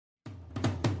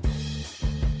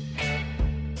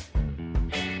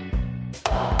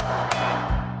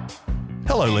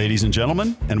Hello, ladies and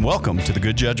gentlemen, and welcome to the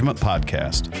Good Judgment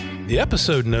Podcast. The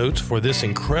episode notes for this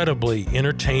incredibly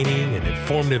entertaining and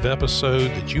informative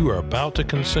episode that you are about to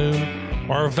consume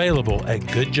are available at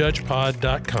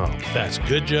goodjudgepod.com. That's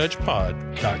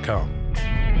goodjudgepod.com.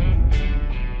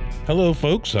 Hello,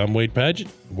 folks. I'm Wade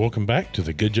Padgett. Welcome back to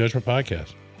the Good Judgment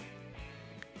Podcast.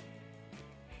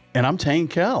 And I'm Tain,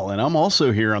 and I'm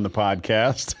also here on the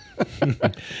podcast.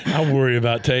 I worry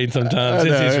about Tain sometimes.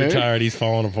 Since he's retired, he's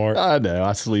falling apart. I know.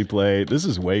 I sleep late. This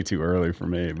is way too early for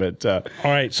me. But all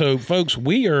right. So, folks,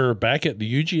 we are back at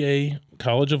the UGA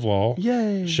College of Law.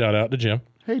 Yay. Shout out to Jim.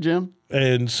 Hey, Jim.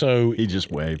 And so he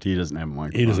just waved. He doesn't have a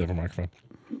microphone. He doesn't have a microphone.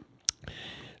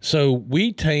 So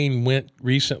Tain went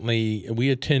recently. We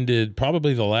attended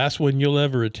probably the last one you'll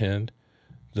ever attend,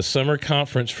 the summer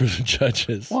conference for the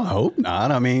judges. Well, I hope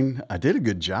not. I mean, I did a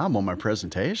good job on my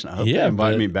presentation. I hope they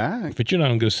invite me back. But you're not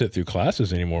going to go sit through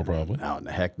classes anymore, probably. No,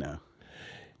 heck no.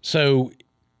 So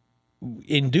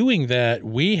in doing that,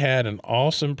 we had an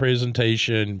awesome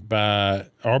presentation by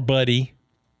our buddy,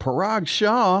 Parag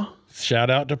Shah. Shout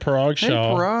out to Parag Shah. Hey,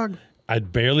 Parag. I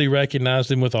barely recognized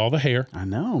him with all the hair. I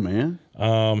know, man.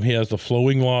 He has the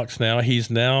flowing locks now. He's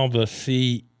now the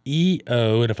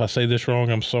CEO, and if I say this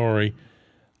wrong, I'm sorry,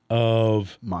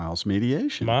 of Miles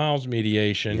Mediation.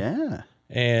 Yeah.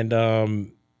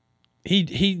 And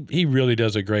he really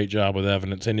does a great job with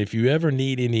evidence. And if you ever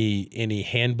need any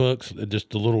handbooks,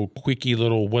 just a little quickie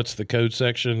little what's the code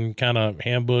section kind of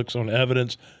handbooks on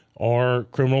evidence or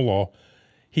criminal law,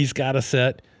 he's got a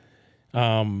set.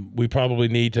 We probably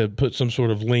need to put some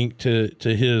sort of link to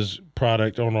his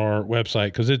product on our website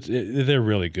because they're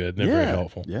really good. They're very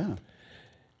helpful. Yeah.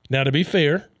 Now, to be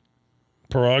fair,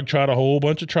 Parag tried a whole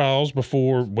bunch of trials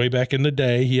before, way back in the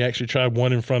day. He actually tried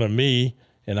one in front of me,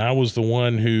 and I was the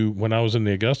one who, when I was in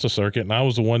the Augusta circuit, and I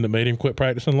was the one that made him quit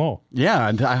practicing law. Yeah,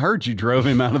 and I heard you drove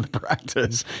him out of the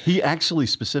practice. He actually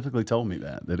specifically told me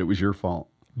that it was your fault.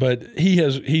 But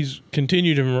he's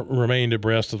continued to remain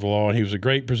abreast of the law, and he was a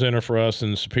great presenter for us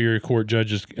in the Superior Court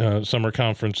Judges Summer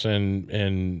Conference,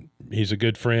 and he's a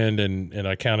good friend, and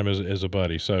I count him as a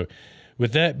buddy. So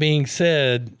with that being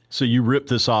said... So you ripped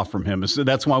this off from him. So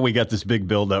that's why we got this big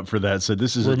build-up for that. So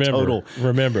this is a total...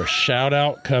 Remember,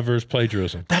 shout-out covers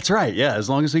plagiarism. That's right, yeah. As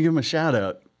long as we give him a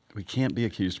shout-out, we can't be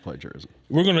accused of plagiarism.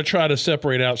 We're going to try to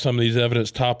separate out some of these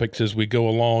evidence topics as we go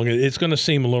along. It's going to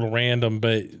seem a little random,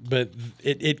 but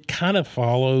it kind of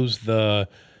follows the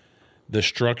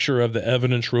structure of the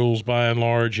evidence rules by and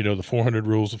large, the 400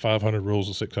 rules, the 500 rules,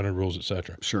 the 600 rules, et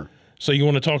cetera. Sure. So you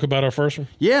want to talk about our first one?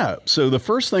 Yeah. So the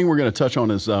first thing we're going to touch on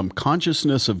is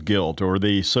consciousness of guilt, or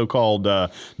the so-called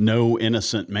no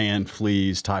innocent man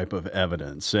flees type of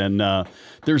evidence. And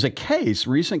there's a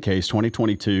recent case,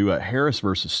 2022, Harris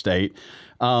versus State,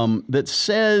 that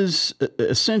says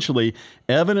essentially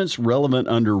evidence relevant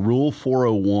under Rule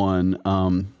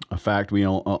 401. A fact we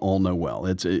all know well.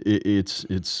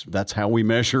 It's that's how we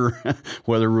measure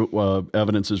whether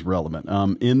evidence is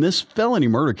relevant. In this felony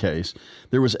murder case,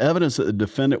 there was evidence that the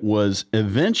defendant was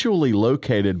eventually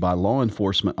located by law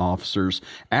enforcement officers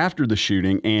after the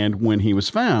shooting, and when he was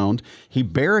found, he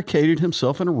barricaded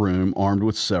himself in a room armed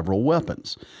with several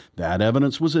weapons. That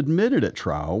evidence was admitted at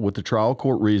trial, with the trial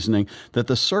court reasoning that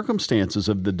the circumstances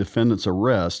of the defendant's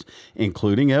arrest,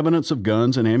 including evidence of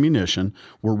guns and ammunition,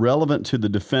 were relevant to the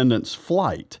defendant's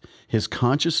flight, his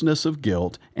consciousness of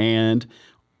guilt, and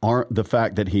the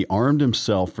fact that he armed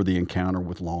himself for the encounter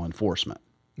with law enforcement.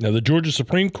 Now, the Georgia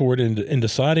Supreme Court, in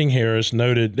deciding Harris,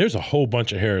 noted there's a whole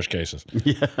bunch of Harris cases.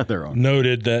 Yeah, there are.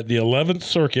 Noted that the 11th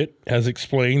Circuit has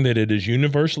explained that it is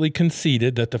universally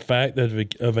conceded that the fact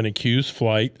of an accused's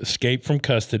flight, escape from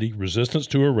custody, resistance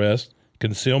to arrest,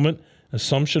 concealment,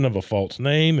 assumption of a false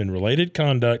name, and related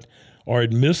conduct are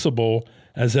admissible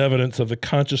as evidence of the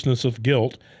consciousness of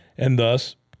guilt, and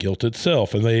thus guilt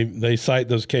itself. And they cite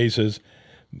those cases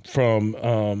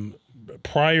from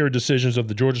prior decisions of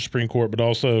the Georgia Supreme Court, but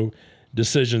also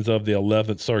decisions of the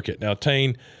 11th Circuit. Now,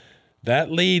 Tain,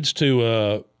 that leads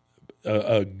to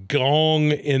a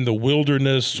gong in the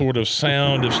wilderness sort of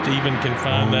sound, if Stephen can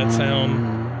find that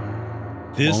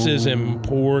sound. This is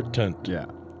important. Yeah.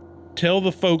 Tell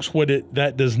the folks what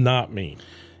that does not mean.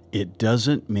 It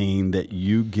doesn't mean that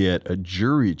you get a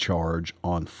jury charge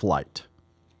on flight.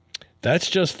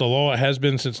 That's just the law. It has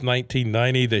been since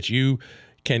 1990 that you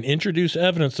can introduce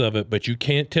evidence of it, but you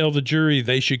can't tell the jury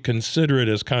they should consider it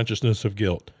as consciousness of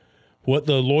guilt. What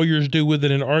the lawyers do with it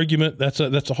in argument, that's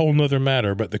a whole nother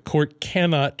matter, but the court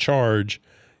cannot charge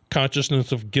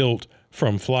consciousness of guilt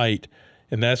from flight,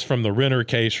 and that's from the Renner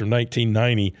case from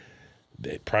 1990.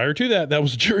 Prior to that, that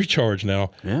was a jury charge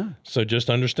now. Yeah. So just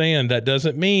understand that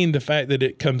doesn't mean the fact that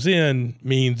it comes in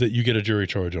means that you get a jury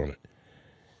charge on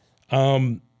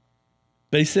it.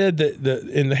 They said that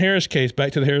in the Harris case,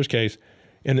 back to the Harris case,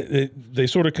 and they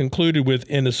sort of concluded with,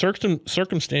 in a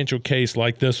circumstantial case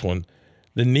like this one,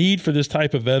 the need for this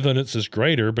type of evidence is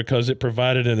greater because it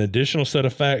provided an additional set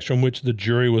of facts from which the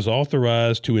jury was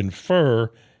authorized to infer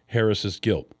Harris's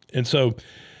guilt. And so,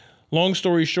 long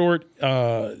story short,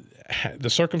 the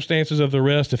circumstances of the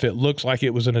arrest, if it looks like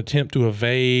it was an attempt to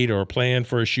evade or a plan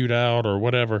for a shootout or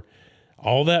whatever,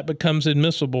 all that becomes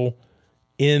admissible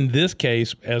in this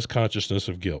case as consciousness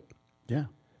of guilt. Yeah.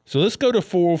 So let's go to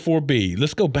 404B.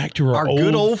 Let's go back to our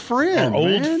good old friend.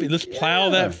 Let's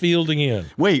plow that field again.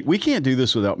 Wait, we can't do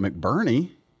this without McBurney.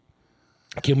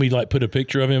 Can we put a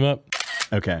picture of him up?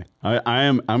 Okay.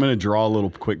 I'm going to draw a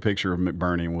little quick picture of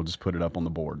McBurney and we'll just put it up on the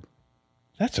board.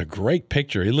 That's a great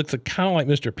picture. He looks kind of like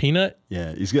Mr. Peanut.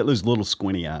 Yeah, he's got those little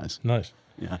squinty eyes. Nice.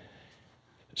 Yeah.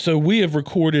 So we have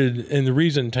recorded, and the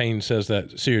reason Tain says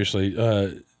that seriously,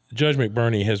 Judge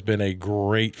McBurney has been a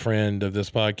great friend of this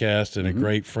podcast and a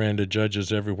great friend of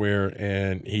judges everywhere,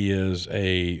 and he is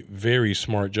a very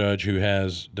smart judge who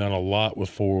has done a lot with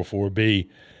 404B.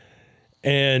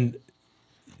 And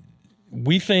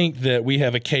we think that we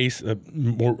have a case, a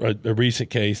recent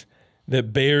case,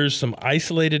 that bears some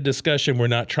isolated discussion. We're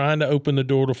not trying to open the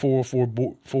door to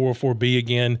 404B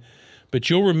again, but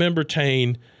you'll remember,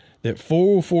 Tain, that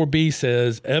 404B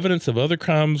says evidence of other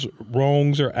crimes,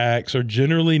 wrongs, or acts are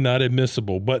generally not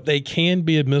admissible, but they can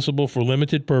be admissible for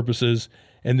limited purposes,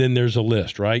 and then there's a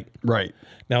list, right? Right.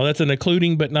 Now, that's an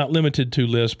including but not limited to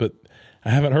list, but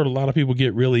I haven't heard a lot of people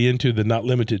get really into the not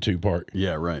limited to part.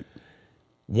 Yeah, right.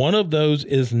 One of those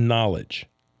is knowledge.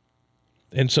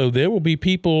 And so there will be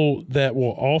people that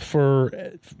will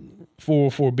offer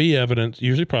 404B evidence,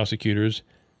 usually prosecutors,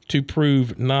 to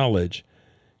prove knowledge.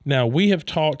 Now, we have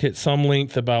talked at some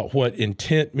length about what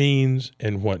intent means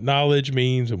and what knowledge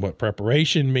means and what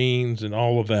preparation means and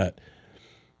all of that.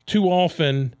 Too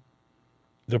often,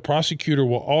 the prosecutor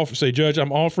will say, Judge,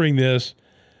 I'm offering this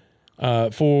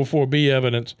 404B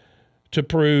evidence to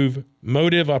prove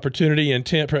motive, opportunity,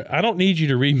 intent. I don't need you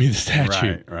to read me the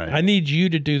statute. Right. I need you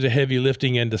to do the heavy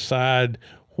lifting and decide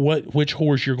which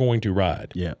horse you're going to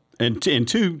ride. Yeah. And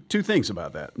two things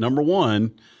about that. Number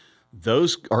one,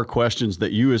 those are questions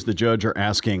that you as the judge are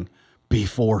asking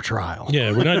before trial.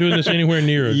 Yeah, we're not doing this anywhere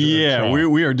near a trial.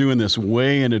 We are doing this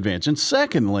way in advance. And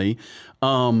secondly,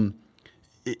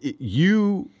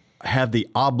 you have the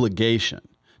obligation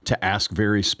to ask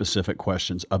very specific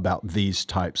questions about these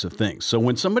types of things. So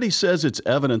when somebody says it's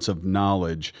evidence of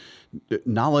knowledge,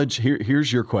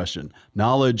 here's your question.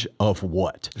 Knowledge of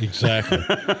what? Exactly.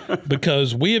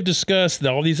 Because we have discussed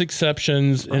all these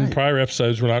exceptions in prior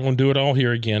episodes. We're not going to do it all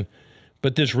here again.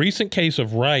 But this recent case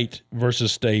of Wright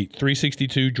versus State,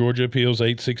 362 Georgia Appeals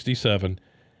 867,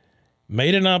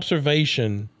 made an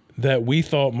observation that we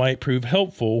thought might prove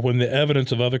helpful when the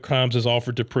evidence of other crimes is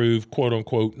offered to prove, quote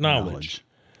unquote, knowledge.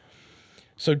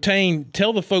 So, Tain,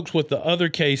 tell the folks what the other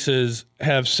cases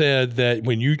have said that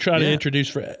when you try to introduce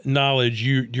for knowledge,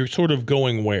 you're sort of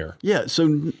going where? Yeah,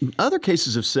 so other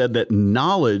cases have said that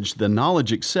the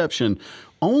knowledge exception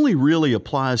only really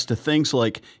applies to things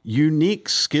like unique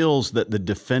skills that the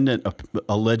defendant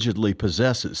allegedly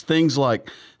possesses. Things like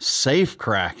safe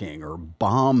cracking or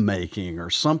bomb making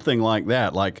or something like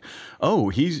that. Like, oh,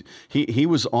 he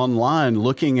was online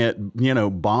looking at,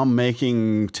 bomb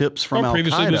making tips from Al-Qaeda.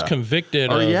 Previously was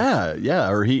convicted. Or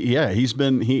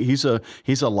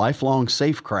he's a lifelong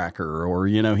safe cracker, or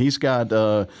he's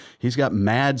got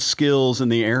mad skills in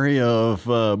the area of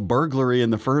burglary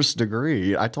in the first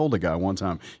degree. I told a guy one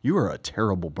time, you are a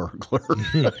terrible burglar.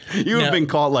 You have been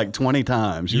caught like 20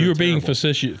 times. You're being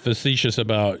facetious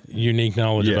about unique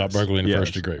knowledge about burglary in the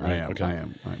first degree, right? I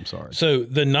am sorry. So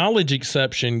the knowledge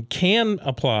exception can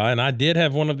apply, and I did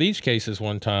have one of these cases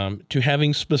one time, to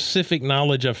having specific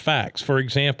knowledge of facts. For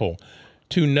example,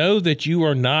 to know that you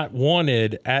are not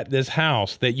wanted at this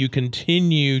house, that you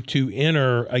continue to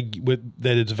enter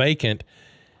that it's vacant,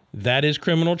 that is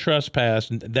criminal trespass.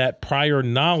 That prior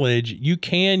knowledge, you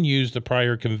can use the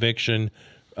prior conviction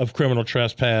of criminal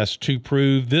trespass to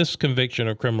prove this conviction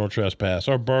of criminal trespass,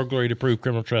 or burglary to prove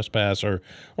criminal trespass, or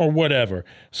whatever.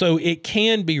 So it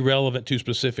can be relevant to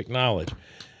specific knowledge.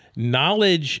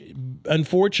 Knowledge,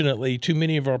 unfortunately, too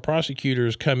many of our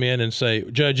prosecutors come in and say,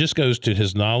 Judge, this goes to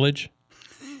his knowledge.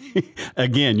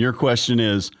 Again, your question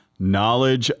is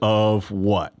knowledge of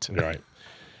what? Right.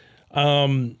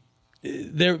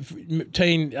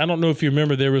 Tain, I don't know if you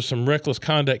remember, there was some reckless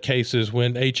conduct cases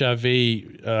when HIV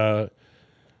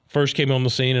first came on the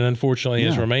scene and unfortunately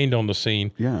has Yeah. remained on the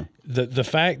scene. Yeah. The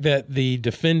fact that the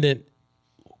defendant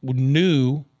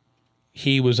knew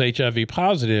he was HIV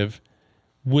positive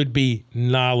would be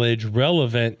knowledge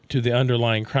relevant to the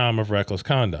underlying crime of reckless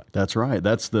conduct. That's right.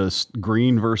 That's the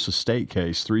Green versus State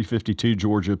case, 352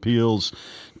 Georgia Appeals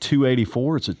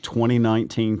 284. It's a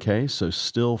 2019 case, so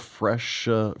still fresh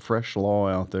law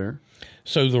out there.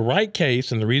 So the right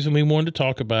case, and the reason we wanted to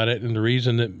talk about it, and the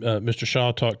reason that Mr.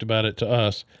 Shaw talked about it to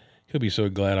us, he'll be so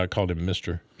glad I called him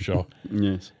Mr. Shaw.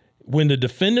 Yes. When the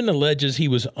defendant alleges he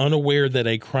was unaware that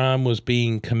a crime was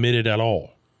being committed at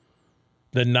all,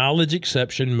 the knowledge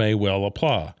exception may well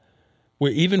apply.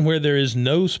 Where there is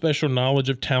no special knowledge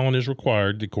of talent is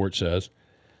required, the court says,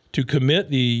 to commit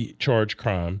the charged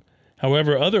crime.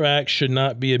 However, other acts should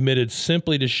not be admitted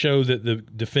simply to show that the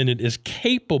defendant is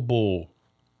capable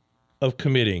of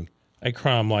committing a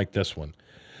crime like this one.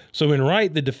 So in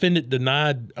Wright, the defendant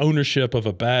denied ownership of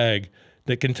a bag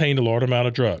that contained a large amount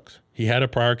of drugs. He had a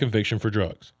prior conviction for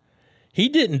drugs. He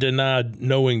didn't deny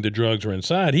knowing the drugs were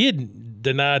inside. He had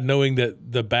denied knowing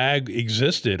that the bag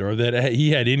existed or that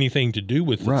he had anything to do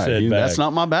with said bag. That's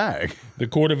not my bag. The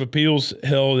Court of Appeals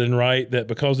held in Wright that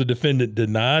because the defendant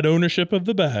denied ownership of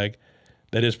the bag,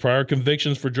 that his prior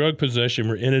convictions for drug possession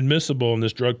were inadmissible in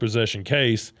this drug possession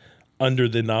case under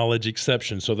the knowledge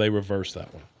exception. So they reversed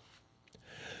that one.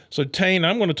 So Tain,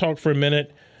 I'm going to talk for a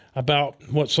minute about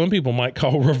what some people might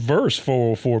call reverse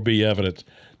 404B evidence.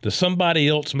 The somebody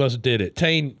else must did it.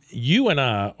 Tain, you and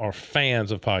I are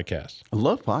fans of podcasts. I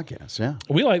love podcasts, yeah.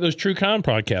 We like those true crime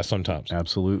podcasts sometimes.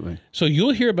 Absolutely. So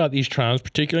you'll hear about these trials,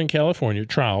 particularly in California,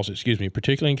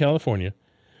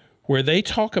 where they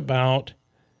talk about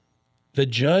the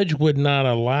judge would not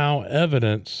allow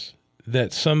evidence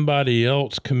that somebody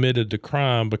else committed the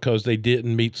crime because they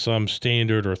didn't meet some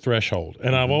standard or threshold.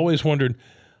 And I've always wondered,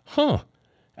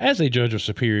 as a judge of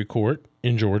Superior Court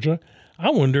in Georgia, I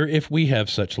wonder if we have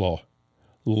such law.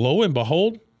 Lo and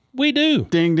behold, we do.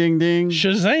 Ding, ding, ding.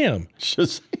 Shazam.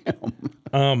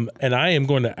 Shazam. And I am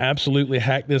going to absolutely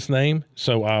hack this name,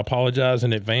 so I apologize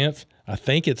in advance. I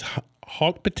think it's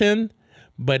Hawkpatin,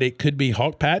 but it could be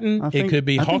Hawkpatin. It could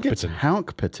be Hawkpatin. I think it's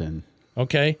Hawkpatin.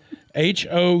 Okay.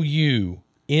 HOUNKPATIN.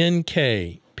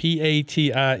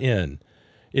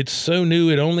 It's so new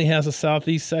it only has a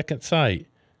Southeast Second Site.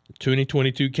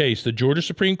 2022 case. The Georgia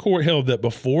Supreme Court held that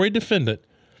before a defendant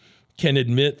can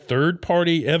admit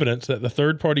third-party evidence that the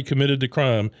third party committed the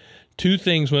crime, two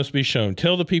things must be shown.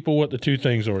 Tell the people what the two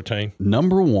things are, Tain.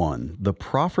 Number one, the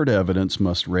proffered evidence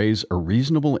must raise a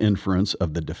reasonable inference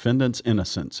of the defendant's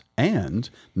innocence. And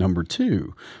number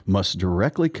two, must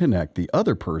directly connect the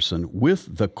other person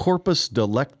with the corpus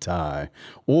delicti,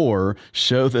 or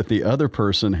show that the other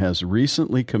person has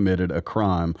recently committed a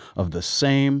crime of the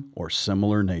same or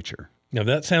similar nature. Now,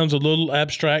 that sounds a little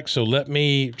abstract, so let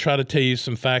me try to tell you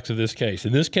some facts of this case.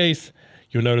 In this case,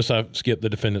 you'll notice I've skipped the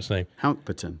defendant's name.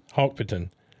 Hawkpatin.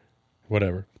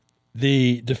 Whatever.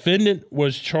 The defendant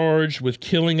was charged with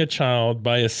killing a child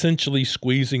by essentially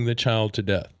squeezing the child to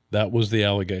death. That was the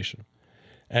allegation.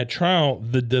 At trial,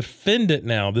 the defendant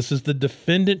this is the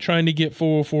defendant trying to get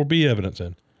 404B evidence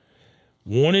in,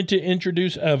 wanted to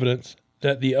introduce evidence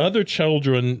that the other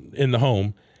children in the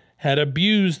home had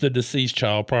abused the deceased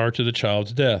child prior to the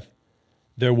child's death.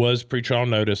 There was pretrial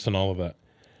notice and all of that.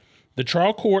 The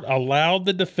trial court allowed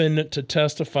the defendant to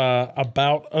testify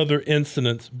about other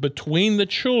incidents between the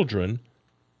children,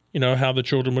 how the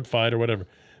children would fight or whatever,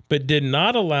 but did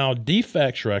not allow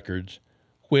defects records,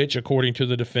 which, according to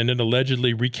the defendant,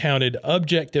 allegedly recounted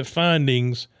objective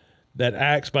findings that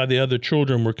acts by the other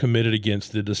children were committed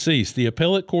against the deceased. The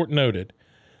appellate court noted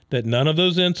that none of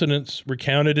those incidents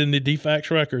recounted in the defects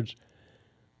records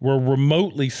were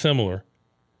remotely similar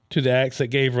to the acts that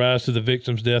gave rise to the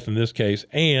victim's death in this case,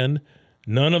 and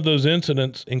none of those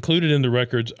incidents included in the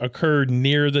records occurred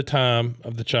near the time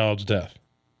of the child's death.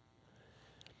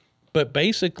 But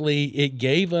basically, it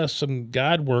gave us some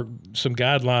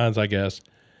guidelines, I guess,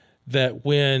 that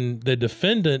when the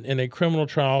defendant in a criminal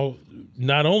trial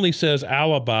not only says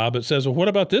alibi, but says, well, what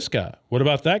about this guy? What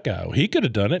about that guy? Well, he could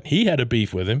have done it. He had a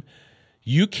beef with him.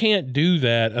 You can't do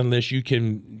that unless you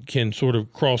can sort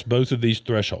of cross both of these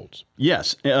thresholds.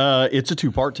 Yes, it's a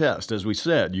two-part test. As we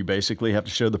said, you basically have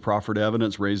to show the proffered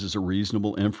evidence raises a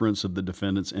reasonable inference of the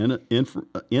defendant's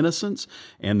innocence,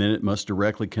 and then it must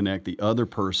directly connect the other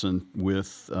person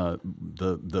with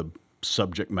the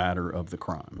subject matter of the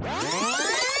crime.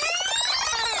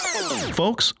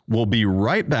 Folks, we'll be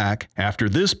right back after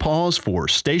this pause for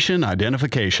station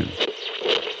identification.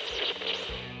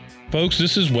 Folks,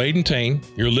 this is Wade and Tain.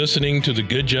 You're listening to the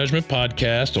Good Judgment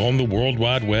Podcast on the World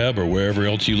Wide Web or wherever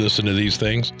else you listen to these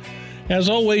things. As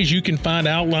always, you can find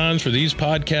outlines for these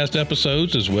podcast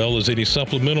episodes as well as any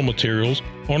supplemental materials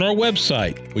on our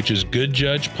website, which is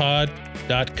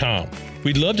goodjudgepod.com.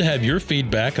 We'd love to have your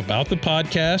feedback about the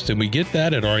podcast, and we get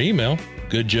that at our email,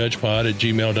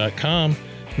 goodjudgepod@gmail.com.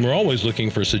 And we're always looking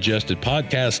for suggested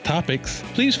podcast topics.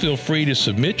 Please feel free to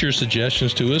submit your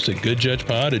suggestions to us at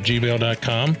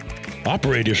goodjudgepod@gmail.com.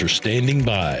 Operators are standing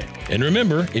by. And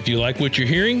remember, if you like what you're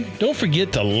hearing, don't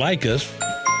forget to like us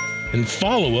and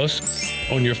follow us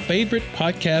on your favorite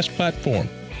podcast platform.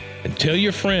 And tell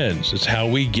your friends. It's how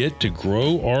we get to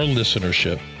grow our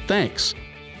listenership. Thanks.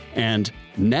 And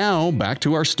now back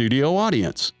to our studio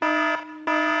audience.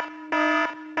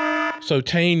 So,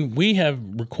 Tain, we have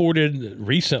recorded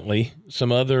recently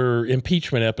some other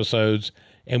impeachment episodes,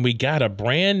 and we got a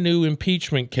brand new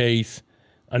impeachment case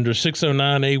under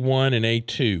 609A1 and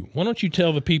A2. Why don't you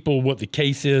tell the people what the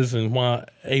case is and why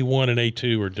A1 and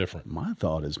A2 are different? My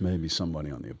thought is maybe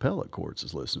somebody on the appellate courts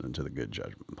is listening to the Good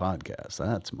Judgment podcast.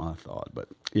 That's my thought, but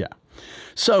yeah.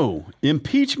 So,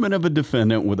 impeachment of a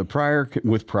defendant with prior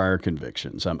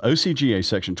convictions. OCGA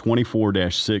section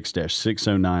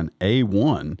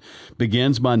 24-6-609A1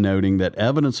 begins by noting that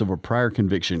evidence of a prior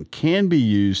conviction can be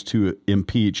used to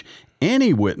impeach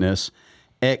any witness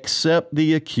except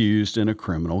the accused in a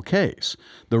criminal case.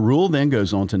 The rule then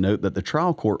goes on to note that the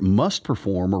trial court must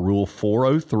perform a Rule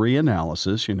 403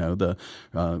 analysis,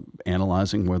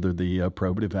 analyzing whether the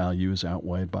probative value is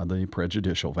outweighed by the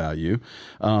prejudicial value,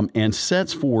 and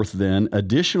sets forth then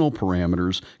additional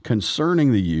parameters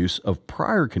concerning the use of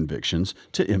prior convictions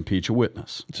to impeach a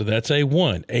witness. So that's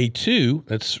A1. A2,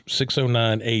 that's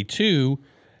 609A2,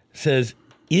 says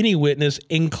any witness,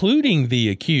 including the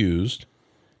accused,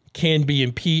 can be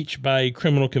impeached by a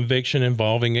criminal conviction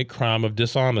involving a crime of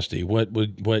dishonesty, what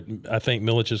I think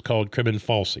Millich has called crimen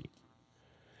falsi.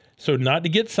 So not to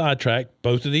get sidetracked,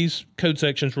 both of these code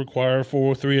sections require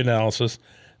 403 analysis.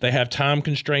 They have time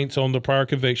constraints on the prior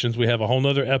convictions. We have a whole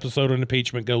nother episode on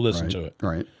impeachment. Go listen to it.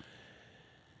 Right.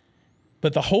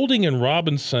 But the holding in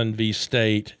Robinson v.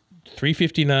 State,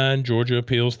 359 Georgia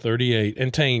Appeals 38,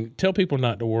 and Tain, tell people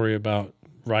not to worry about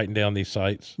writing down these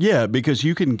sites. Yeah, because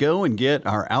you can go and get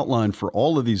our outline for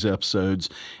all of these episodes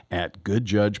at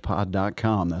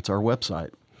goodjudgepod.com. That's our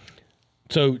website.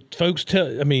 So, folks,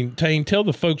 Tain, tell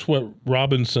the folks what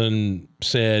Robinson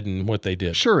said and what they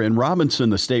did. Sure. In Robinson,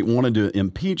 the state wanted to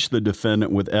impeach the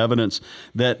defendant with evidence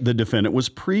that the defendant was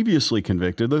previously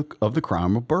convicted of the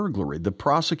crime of burglary. The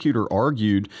prosecutor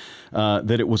argued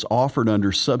that it was offered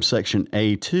under subsection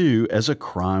A2 as a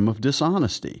crime of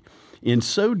dishonesty. In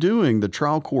so doing, the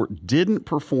trial court didn't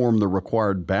perform the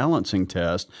required balancing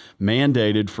test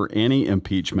mandated for any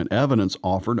impeachment evidence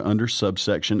offered under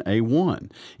subsection A1.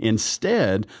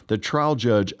 Instead, the trial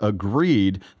judge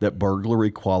agreed that burglary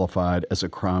qualified as a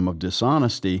crime of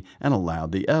dishonesty and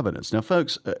allowed the evidence. Now,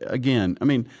 folks, again,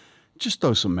 just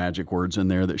throw some magic words in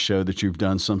there that show that you've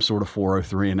done some sort of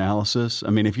 403 analysis.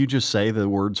 If you just say the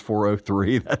words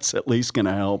 403, that's at least going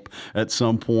to help at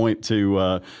some point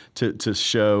to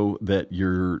show that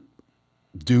you're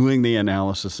doing the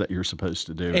analysis that you're supposed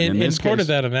to do. And part of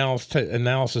that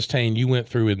analysis, Tain, you went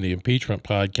through in the impeachment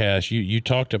podcast. You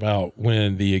talked about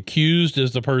when the accused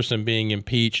is the person being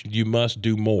impeached, you must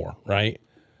do more, right?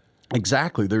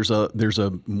 Exactly. There's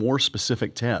a more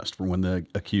specific test for when the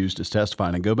accused is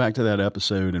testifying. And go back to that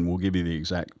episode, and we'll give you the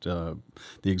exact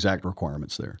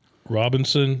requirements there.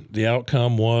 Robinson, the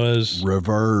outcome was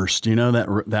reversed.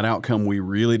 That outcome we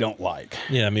really don't like.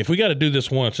 Yeah, if we got to do this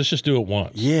once, let's just do it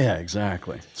once. Yeah,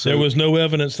 exactly. So, there was no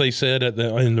evidence, they said,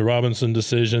 in the Robinson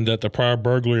decision that the prior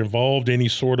burglary involved any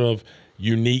sort of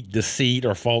unique deceit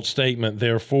or false statement.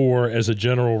 Therefore, as a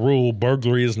general rule,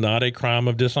 burglary is not a crime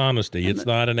of dishonesty. It's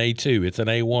not an A2. It's an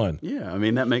A1. Yeah,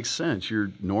 that makes sense.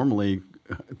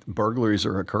 Burglaries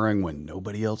are occurring when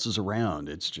nobody else is around.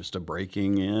 It's just a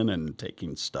breaking in and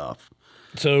taking stuff.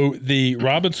 So the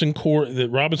Robinson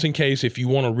case, if you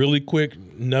want a really quick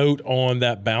note on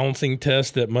that balancing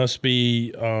test that must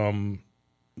be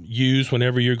used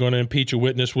whenever you're going to impeach a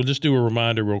witness, we'll just do a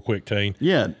reminder real quick, Tain.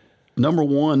 Yeah. Number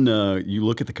one, you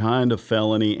look at the kind of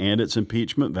felony and its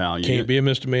impeachment value. Can't be a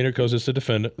misdemeanor because it's a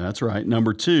defendant. That's right.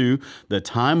 Number two, the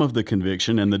time of the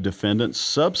conviction and the defendant's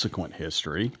subsequent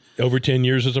history. Over 10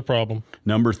 years is a problem.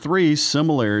 Number three,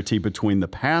 similarity between the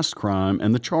past crime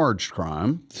and the charged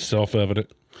crime. Self-evident.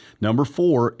 Number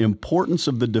four, importance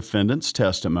of the defendant's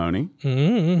testimony.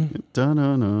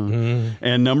 Mm-hmm.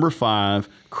 And number five,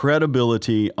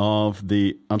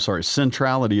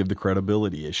 centrality of the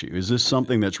credibility issue. Is this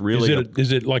something that's really...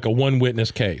 Is it like a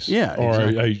one-witness case? Yeah, or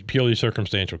exactly. a purely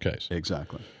circumstantial case?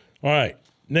 Exactly. All right.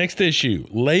 Next issue,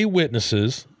 lay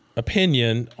witnesses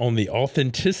opinion on the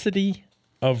authenticity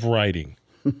of writing.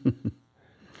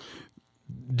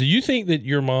 Do you think that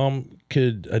your mom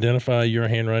could identify your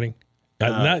handwriting?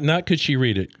 Not could she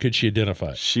read it? Could she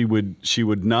identify it? She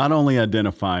would not only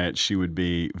identify it, she would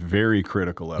be very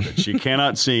critical of it. She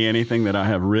cannot see anything that I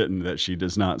have written that she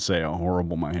does not say how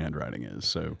horrible my handwriting is.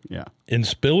 So, yeah. In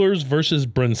Spillers versus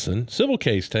Brinson, civil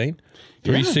case, Tain,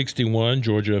 361,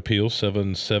 Georgia Appeals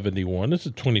 771. This is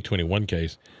a 2021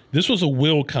 case. This was a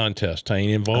will contest,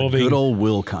 Tain, involving... A good old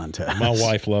will contest. My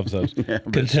wife loves those. Yeah,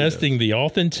 contesting the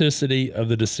authenticity of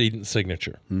the decedent's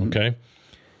signature, okay?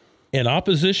 In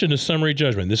opposition to summary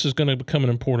judgment, this is going to become an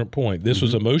important point. This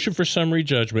was a motion for summary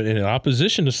judgment, and in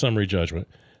opposition to summary judgment,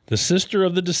 the sister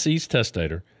of the deceased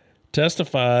testator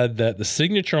testified that the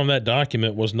signature on that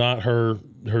document was not her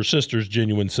sister's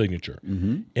genuine signature.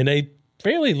 In a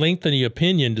fairly lengthy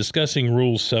opinion discussing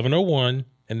Rules 701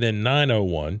 and then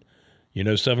 901,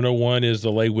 701 is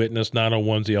the lay witness,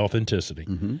 901 is the authenticity.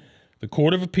 The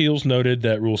Court of Appeals noted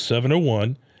that Rule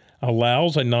 701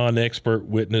 allows a non-expert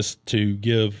witness to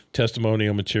give testimony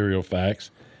on material facts.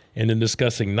 And in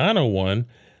discussing 901,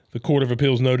 the Court of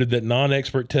Appeals noted that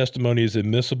non-expert testimony is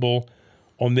admissible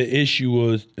on the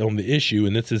issue, and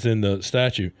this is in the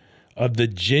statute, of the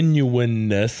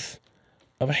genuineness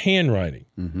of handwriting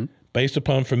based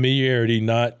upon familiarity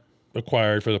not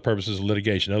acquired for the purposes of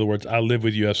litigation. In other words, I live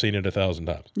with you. I've seen it 1,000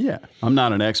 times. Yeah. I'm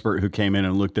not an expert who came in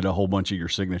and looked at a whole bunch of your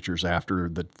signatures after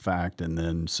the fact and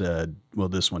then said, well,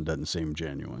 this one doesn't seem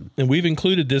genuine. And we've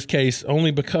included this case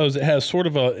only because it has sort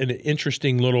of an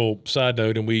interesting little side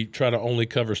note, and we try to only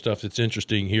cover stuff that's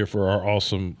interesting here for our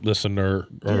awesome listener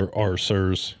or our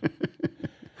sirs.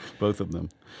 Both of them.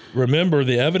 Remember,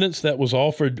 the evidence that was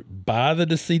offered by the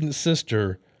decedent's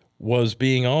sister was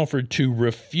being offered to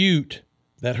refute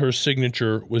that her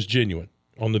signature was genuine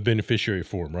on the beneficiary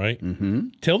form, right?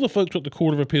 Tell the folks what the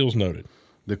Court of Appeals noted.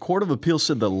 The Court of Appeals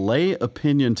said the lay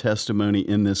opinion testimony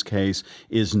in this case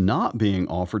is not being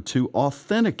offered to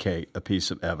authenticate a piece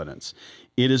of evidence.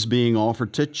 It is being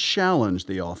offered to challenge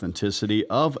the authenticity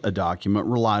of a document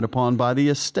relied upon by the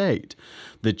estate.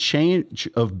 The change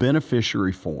of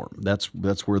beneficiary form, that's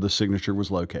where the signature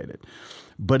was located.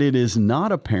 But it is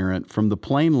not apparent from the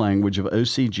plain language of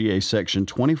OCGA Section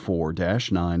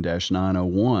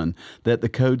 24-9-901 that the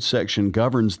code section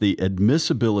governs the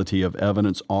admissibility of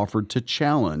evidence offered to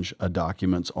challenge a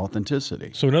document's authenticity.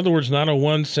 So in other words,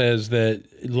 901 says that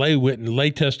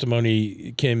lay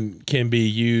testimony can be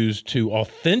used to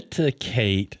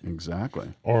authenticate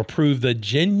or prove the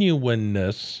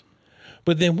genuineness.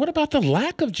 But then what about the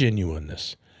lack of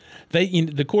genuineness?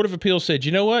 The Court of Appeals said,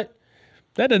 you know what?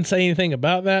 That doesn't say anything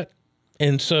about that.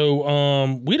 And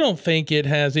so we don't think it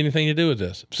has anything to do with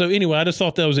this. So anyway, I just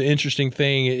thought that was an interesting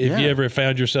thing. If you ever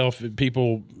found yourself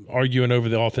people arguing over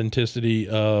the authenticity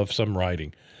of some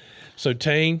writing. So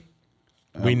Tain,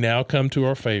 we now come to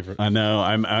our favorite. I know.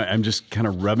 I'm just kind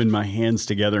of rubbing my hands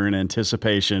together in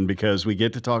anticipation because we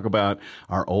get to talk about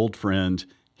our old friend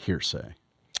hearsay.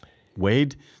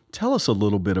 Wade, tell us a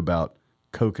little bit about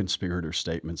co-conspirator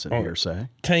statements and hearsay.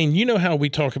 Tain, you know how we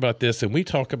talk about this, and we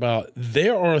talk about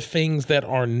there are things that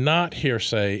are not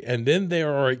hearsay, and then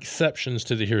there are exceptions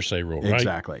to the hearsay rule, right?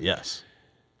 Exactly, yes.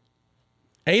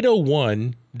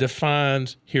 801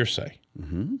 defines hearsay,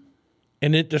 and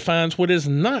it defines what is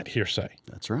not hearsay.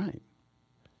 That's right.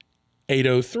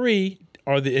 803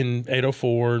 in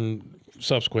 804 and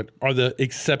subsequent are the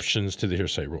exceptions to the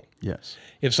hearsay rule. Yes.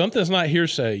 If something's not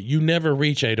hearsay, you never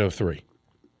reach 803.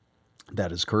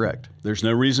 That is correct. There's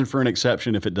no reason for an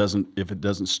exception if it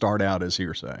doesn't start out as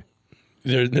hearsay.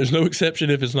 There's no exception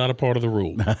if it's not a part of the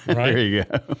rule, right? There you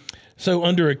go. So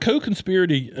under a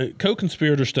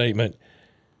co-conspirator statement,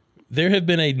 there have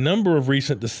been a number of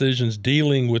recent decisions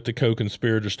dealing with the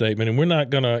co-conspirator statement, and we're not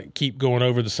going to keep going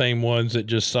over the same ones that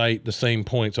just cite the same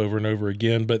points over and over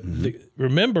again. But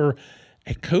remember,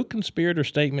 a co-conspirator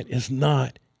statement is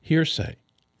not hearsay.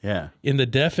 Yeah. In the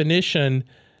definition,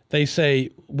 they say,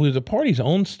 well, the party's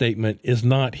own statement is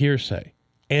not hearsay,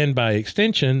 and by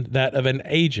extension, that of an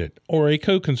agent or a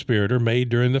co-conspirator made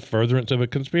during the furtherance of a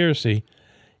conspiracy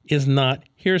is not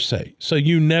hearsay. So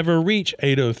you never reach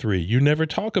 803. You never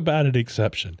talk about an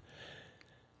exception.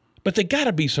 But there got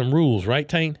to be some rules, right,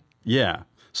 Tain? Yeah.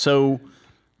 So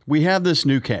we have this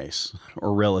new case,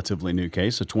 or relatively new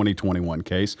case, a 2021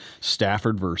 case,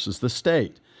 Stafford versus the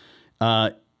state.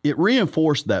 It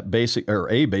reinforced that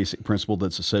a basic principle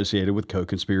that's associated with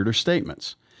co-conspirator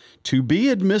statements. To be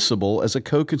admissible as a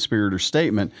co-conspirator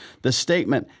statement, the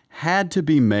statement had to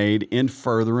be made in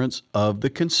furtherance of the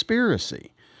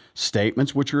conspiracy.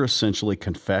 statements which are essentially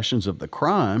confessions of the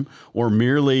crime or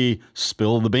merely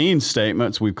spill the beans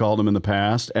statements, we've called them in the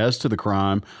past, as to the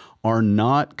crime, are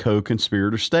not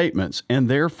co-conspirator statements, and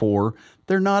therefore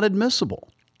they're not admissible.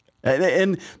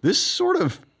 And this sort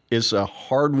of is a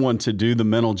hard one to do the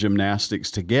mental gymnastics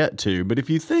to get to. But if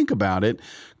you think about it,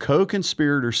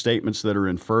 co-conspirator statements that are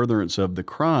in furtherance of the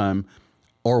crime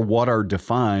are what are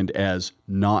defined as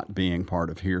not being part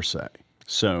of hearsay.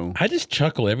 So I just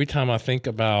chuckle every time I think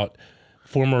about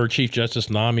former Chief Justice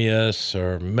Namias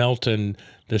or Melton.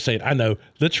 They're saying, I know,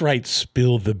 let's write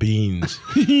spill the beans.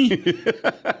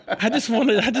 I just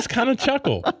kind of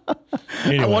chuckle.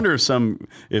 Anyway. I wonder if some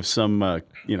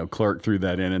clerk threw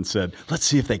that in and said, let's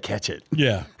see if they catch it.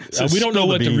 Yeah. So we don't know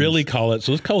what beans. to really call it,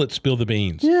 so let's call it spill the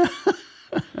beans. Yeah.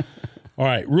 All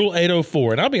right, Rule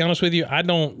 804. And I'll be honest with you, I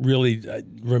don't really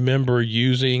remember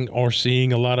using or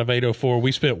seeing a lot of 804.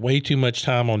 We spent way too much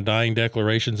time on dying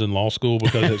declarations in law school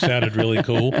because it sounded really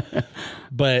cool.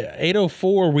 But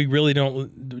 804, we really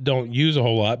don't use a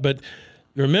whole lot. But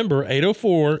remember,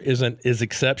 804 is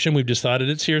exception. We've decided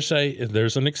it's hearsay.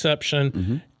 There's an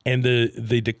exception, and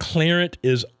the declarant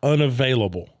is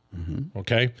unavailable.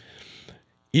 Okay.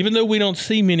 Even though we don't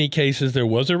see many cases, there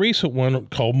was a recent one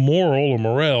called Morrell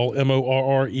Morrell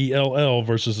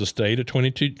versus the state, a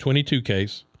 22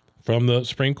 case from the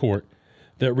Supreme Court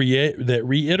that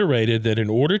reiterated that in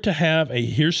order to have a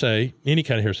hearsay, any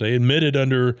kind of hearsay, admitted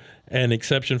under an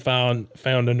exception found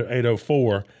under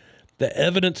 804, the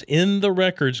evidence in the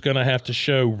record is going to have to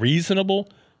show reasonable,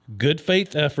 good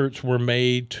faith efforts were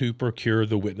made to procure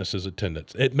the witness's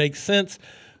attendance. It makes sense.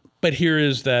 But here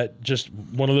is that just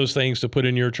one of those things to put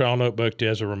in your trial notebook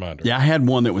as a reminder. Yeah, I had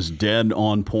one that was dead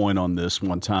on point on this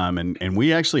one time, and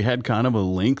we actually had kind of a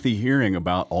lengthy hearing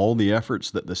about all the efforts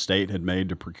that the state had made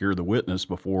to procure the witness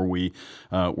before we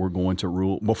were going to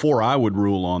rule, before I would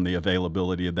rule on the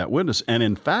availability of that witness. And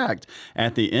in fact,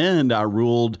 at the end, I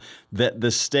ruled that the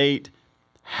state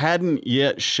hadn't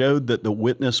yet showed that the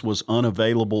witness was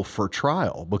unavailable for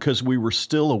trial because we were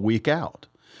still a week out.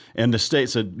 And the state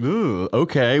said,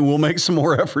 okay, we'll make some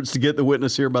more efforts to get the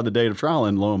witness here by the date of trial.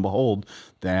 And lo and behold,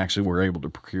 they actually were able to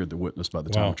procure the witness by the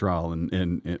time of trial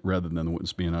and rather than the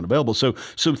witness being unavailable. So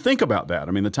think about that.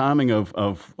 I mean, the timing of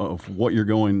what you're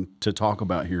going to talk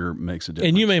about here makes a difference.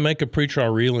 And you may make a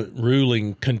pretrial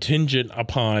ruling contingent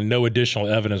upon no additional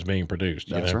evidence being produced.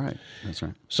 That's right. That's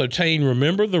right. So, Tain,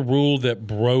 remember the rule that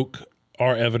broke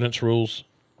our evidence rules?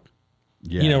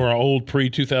 Yeah. You know, our old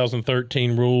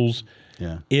pre-2013 rules?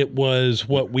 Yeah. It was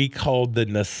what we called the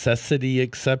necessity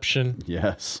exception.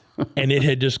 Yes. And it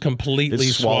had just completely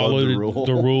swallowed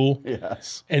the rule.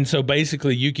 Yes. And so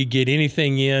basically you could get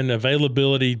anything in,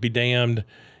 availability be damned,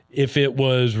 if it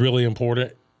was really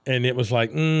important. And it was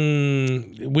like,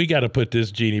 we got to put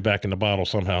this genie back in the bottle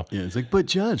somehow. Yeah, it's like, but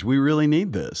Judge, we really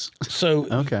need this. So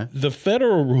okay. The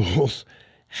federal rules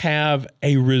have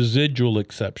a residual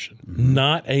exception,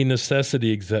 not a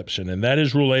necessity exception. And that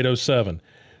is Rule 807.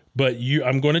 But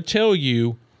I'm going to tell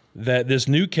you that this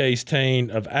new case,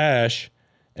 Tain, of Ash,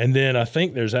 and then I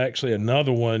think there's actually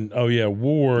another one. Oh, yeah,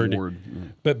 Ward. Yeah.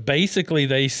 But basically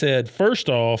they said, first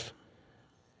off,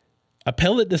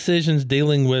 appellate decisions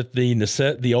dealing with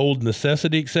the old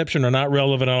necessity exception are not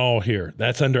relevant at all here.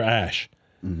 That's under Ash.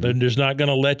 There's not going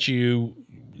to let you,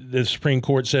 the Supreme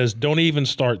Court says, don't even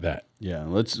start that. Yeah,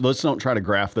 let's don't try to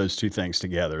graft those two things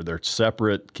together. They're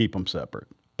separate. Keep them separate.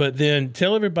 But then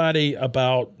tell everybody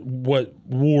about what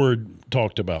Ward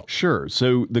talked about. Sure.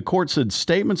 So the court said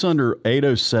statements under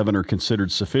 807 are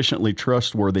considered sufficiently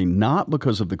trustworthy not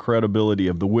because of the credibility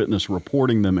of the witness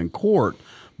reporting them in court,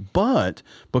 but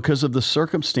because of the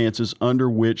circumstances under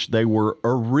which they were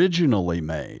originally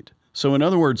made. So in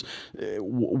other words,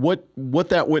 what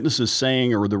that witness is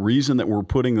saying or the reason that we're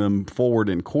putting them forward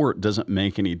in court doesn't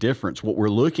make any difference. What we're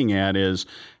looking at is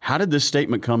how did this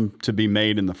statement come to be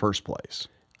made in the first place?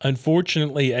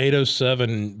 Unfortunately,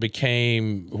 807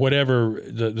 became whatever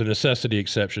the necessity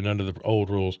exception under the old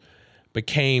rules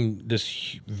became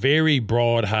this very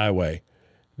broad highway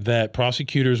that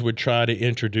prosecutors would try to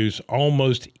introduce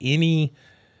almost any,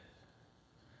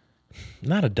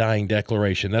 not a dying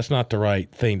declaration, that's not the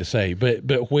right thing to say,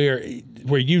 but where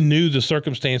you knew the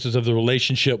circumstances of the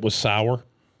relationship was sour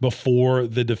before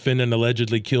the defendant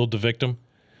allegedly killed the victim.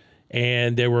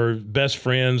 And there were best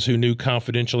friends who knew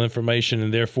confidential information,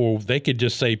 and therefore they could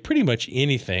just say pretty much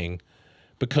anything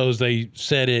because they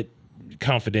said it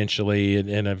confidentially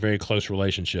in a very close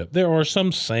relationship. There are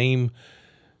some same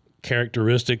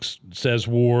characteristics, says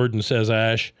Ward and says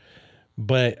Ash,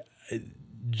 but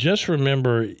just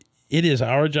remember, it is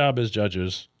our job as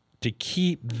judges to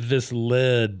keep this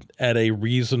lead at a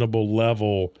reasonable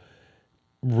level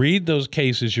read those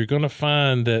cases, you're going to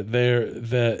find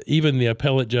that even the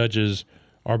appellate judges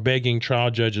are begging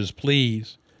trial judges,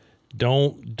 please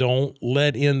don't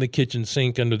let in the kitchen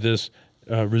sink under this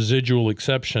residual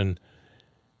exception.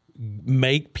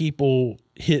 Make people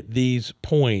hit these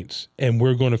points, and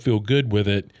we're going to feel good with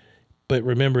it. But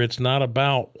remember, it's not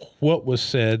about what was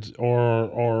said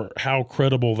or how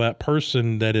credible that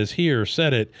person that is here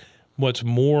said it. What's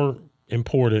more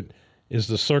important is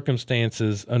the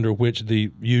circumstances under which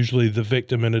usually the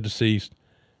victim and the deceased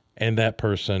and that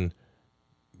person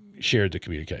shared the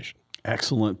communication.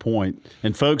 Excellent point.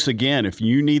 And folks, again, if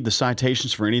you need the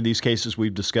citations for any of these cases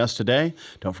we've discussed today,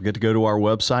 don't forget to go to our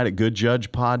website at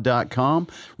goodjudgepod.com.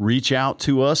 Reach out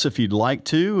to us if you'd like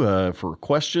to for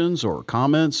questions or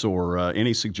comments or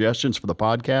any suggestions for the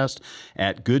podcast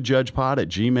at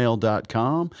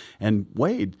goodjudgepod@gmail.com. And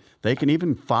Wade, they can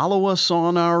even follow us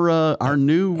on our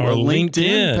new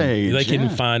LinkedIn page. They can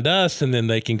find us, and then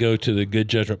they can go to the Good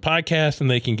Judgment Podcast,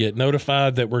 and they can get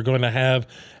notified that we're going to have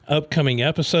upcoming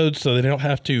episodes, so they don't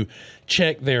have to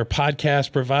check their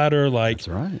podcast provider. That's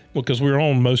right. Well, because we're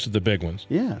on most of the big ones.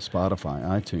 Yeah, Spotify,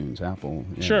 iTunes, Apple.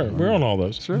 Yeah, sure, we're on all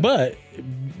those. Sure. But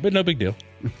no big deal.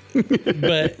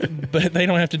 but they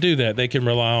don't have to do that. They can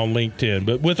rely on LinkedIn.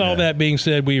 But with all that being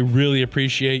said, we really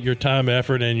appreciate your time,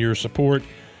 effort, and your support.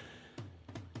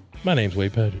 My name's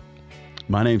Wade Paget.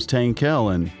 My name's Tain Kell,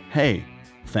 and hey,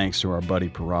 thanks to our buddy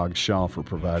Parag Shah for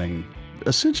providing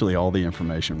essentially all the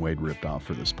information Wade ripped off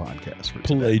for this podcast. For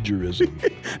plagiarism.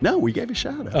 No, we gave a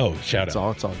shout out. Oh, shout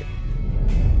out. It's all good.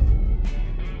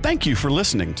 Thank you for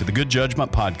listening to the Good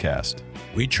Judgment Podcast.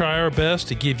 We try our best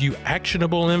to give you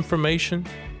actionable information,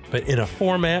 but in a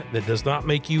format that does not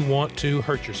make you want to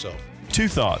hurt yourself. 2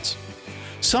 thoughts.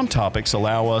 Some topics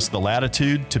allow us the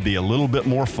latitude to be a little bit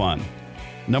more fun.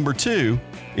 Number 2,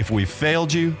 if we've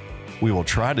failed you, we will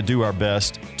try to do our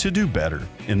best to do better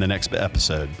in the next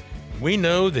episode. We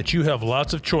know that you have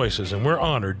lots of choices, and we're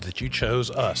honored that you chose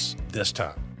us this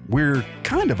time. We're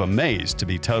kind of amazed, to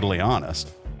be totally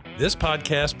honest. This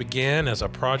podcast began as a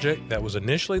project that was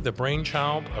initially the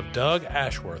brainchild of Doug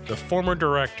Ashworth, the former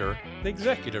director, the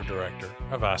executive director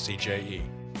of ICJE.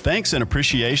 Thanks and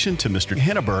appreciation to Mr.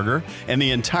 Henneberger and the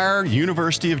entire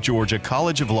University of Georgia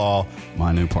College of Law,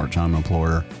 my new part-time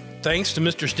employer. Thanks to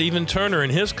Mr. Stephen Turner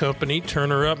and his company,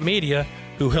 Turner Up Media,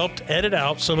 who helped edit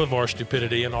out some of our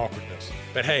stupidity and awkwardness.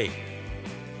 But hey,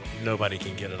 nobody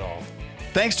can get it all.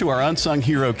 Thanks to our unsung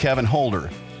hero, Kevin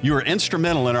Holder. You were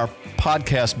instrumental in our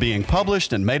podcast being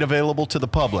published and made available to the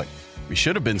public. We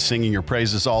should have been singing your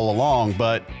praises all along,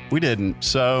 but we didn't,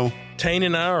 so... Tain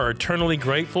and I are eternally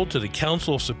grateful to the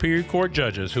Council of Superior Court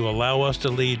Judges who allow us to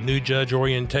lead new judge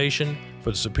orientation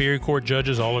for the Superior Court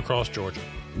judges all across Georgia.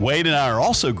 Wade and I are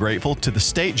also grateful to the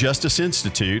State Justice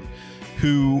Institute,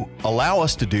 who allow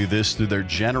us to do this through their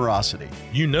generosity.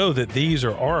 You know that these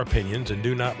are our opinions and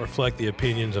do not reflect the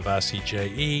opinions of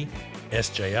ICJE,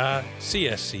 SJI,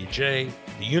 CSCJ,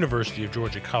 the University of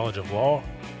Georgia College of Law,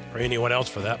 or anyone else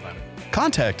for that matter.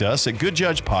 Contact us at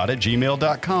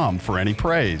goodjudgepod@gmail.com for any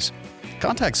praise.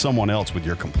 Contact someone else with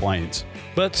your complaints.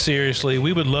 But seriously,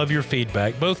 we would love your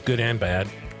feedback, both good and bad.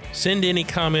 Send any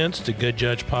comments to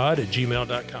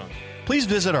goodjudgepod@gmail.com. Please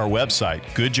visit our website,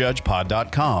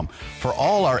 goodjudgepod.com, for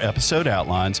all our episode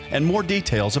outlines and more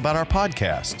details about our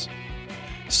podcasts.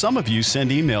 Some of you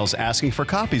send emails asking for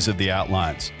copies of the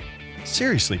outlines.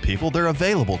 Seriously, people, they're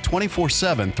available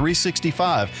 24/7,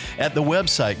 365 at the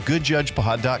website,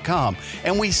 goodjudgepod.com,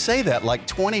 and we say that like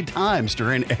 20 times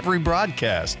during every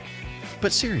broadcast.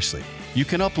 But seriously, you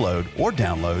can upload or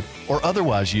download or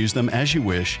otherwise use them as you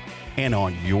wish and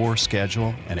on your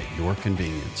schedule and at your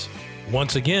convenience.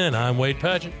 Once again, I'm Wade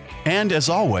Paget. And as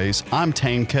always, I'm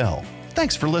Tain Kell.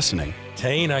 Thanks for listening.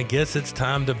 Tain, I guess it's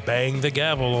time to bang the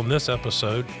gavel on this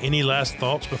episode. Any last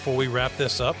thoughts before we wrap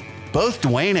this up? Both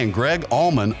Dwayne and Greg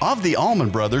Allman of the Allman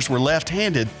Brothers were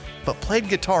left-handed, but played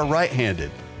guitar right-handed.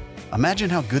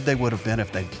 Imagine how good they would have been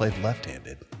if they'd played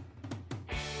left-handed.